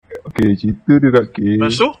Okay, cerita dia Kak K.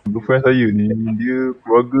 Lepas tu? Girlfriend saya ni,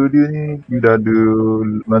 keluarga dia ni, dia dah ada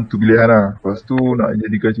menantu pilihan lah. Lepas tu nak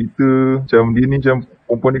jadikan cerita, macam dia ni macam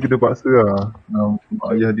perempuan ni kena paksa lah. Mak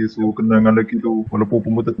ayah dia suruh kenal dengan lelaki tu. Walaupun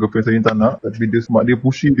perempuan girlfriend saya ni tak nak, tapi mak dia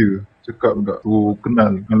pushy dia. Cakap enggak, suruh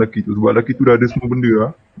kenal dengan lelaki tu. Sebab lelaki tu dah ada semua benda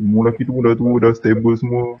lah. Umur lelaki tu pun dah tua, dah stable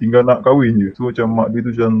semua. Tinggal nak kahwin je. So macam mak dia tu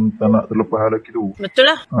macam tak nak terlepas lelaki tu. Betul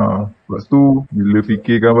lah. Lepas tu, bila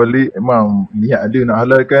fikirkan balik, emang niat dia nak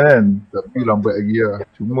halalkan kan. Tapi lambat lagi lah.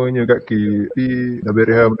 Cumanya Kak K, tapi dah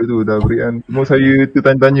beres lah benda tu, dah beri kan. Cuma saya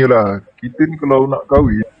tertanya-tanya lah, kita ni kalau nak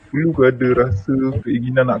kahwin, perlu ke ada rasa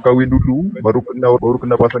keinginan nak kahwin dulu, baru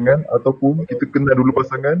kenal pasangan, ataupun kita kenal dulu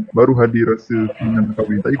pasangan, baru hadir rasa keinginan nak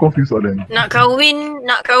kahwin? Tak confuse soalan. Nak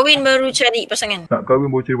kahwin baru cari pasangan. Nak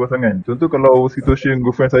kahwin baru cari pasangan. Contoh kalau situasi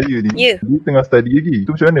girlfriend saya ni, dia tengah study lagi.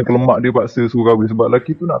 Tu macam mana kalau mak dia paksa suruh kahwin? Sebab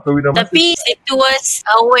lelaki tu nak kahwin dah masa. Tapi situasi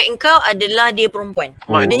awet engkau adalah dia perempuan.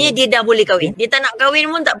 Maknanya dia dah boleh kahwin. Dia tak nak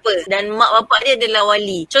kahwin pun tak apa. Dan mak bapak dia adalah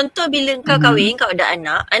wali. Contoh bila engkau kahwin, kau ada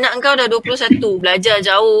anak engkau dah 21, belajar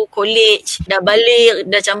jauh, college, dah balik,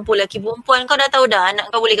 dah campur lelaki perempuan, kau dah tahu dah anak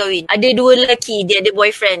kau boleh kahwin. Ada 2 lelaki, dia ada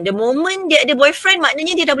boyfriend. The moment dia ada boyfriend,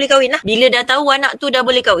 maknanya dia dah boleh kahwin lah. Bila dah tahu anak tu dah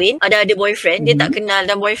boleh kahwin, ada boyfriend, dia tak kenal,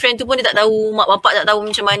 dan boyfriend tu pun dia tak tahu, mak bapak tak tahu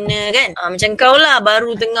macam mana kan. Macam kau lah,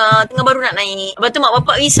 baru tengah baru nak naik. Lepas tu mak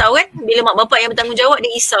bapak risau kan. Bila mak bapak yang bertanggungjawab, dia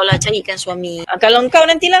risau lah carikan suami. Kalau kau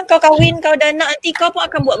nantilah kau kahwin, kau ada anak, nanti kau pun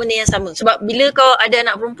akan buat benda yang sama. Sebab bila kau ada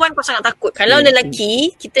anak perempuan, kau sangat takut. Kalau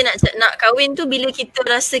lelaki, kita nak kahwin tu bila kita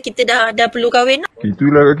rasa kita dah perlu kahwin lah.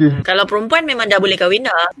 Itulah Kak K. Kalau perempuan memang dah boleh kahwin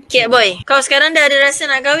dah. Okay boy, kau sekarang dah ada rasa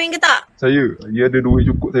nak kahwin ke tak? Saya ada duit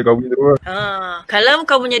cukup, saya kahwin terus lah. Kalau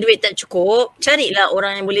kau punya duit tak cukup, carilah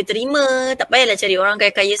orang yang boleh terima. Tak payahlah cari orang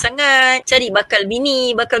kaya-kaya sangat. Cari bakal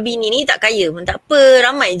bini. Bakal bini ni tak kaya pun tak apa.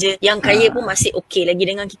 Ramai je yang kaya pun masih okey lagi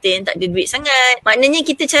dengan kita yang tak ada duit sangat. Maknanya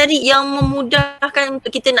kita cari yang memudahkan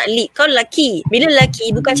untuk kita nak lead. Kau lelaki. Bila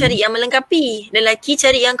lelaki, bukan cari yang melengkapi. Lelaki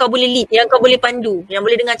cari yang kau boleh lead, yang kau boleh pandu, yang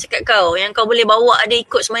boleh dengar cakap kau, yang kau boleh bawa dia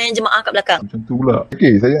ikut semayang jemaah kat belakang. Macam tu pula.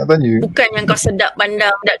 Okay, saya nak tanya. Bukan yang kau sedap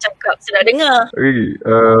pandang, sedap cakap, sedap dengar. Okay,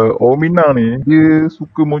 orang Minang ni, dia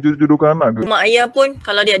suka mau jodohkan anak ke? Mak ayah pun,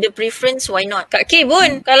 kalau dia ada preference, why not? Kak K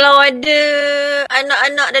pun, kalau ada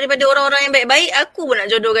anak-anak daripada orang-orang yang baik-baik, aku pun nak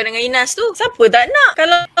jodohkan dengan Inas tu. Siapa tak nak?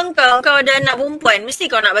 Kalau kau ada anak perempuan, mesti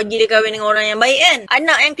kau nak bagi dia kahwin dengan orang yang baik kan?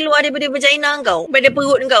 Anak yang keluar daripada vagina kau, daripada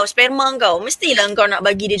perut kau, sperma kau, mestilah kau nak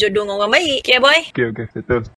bagi dia jodoh dengan orang baik. Okay boy? Okay, settle.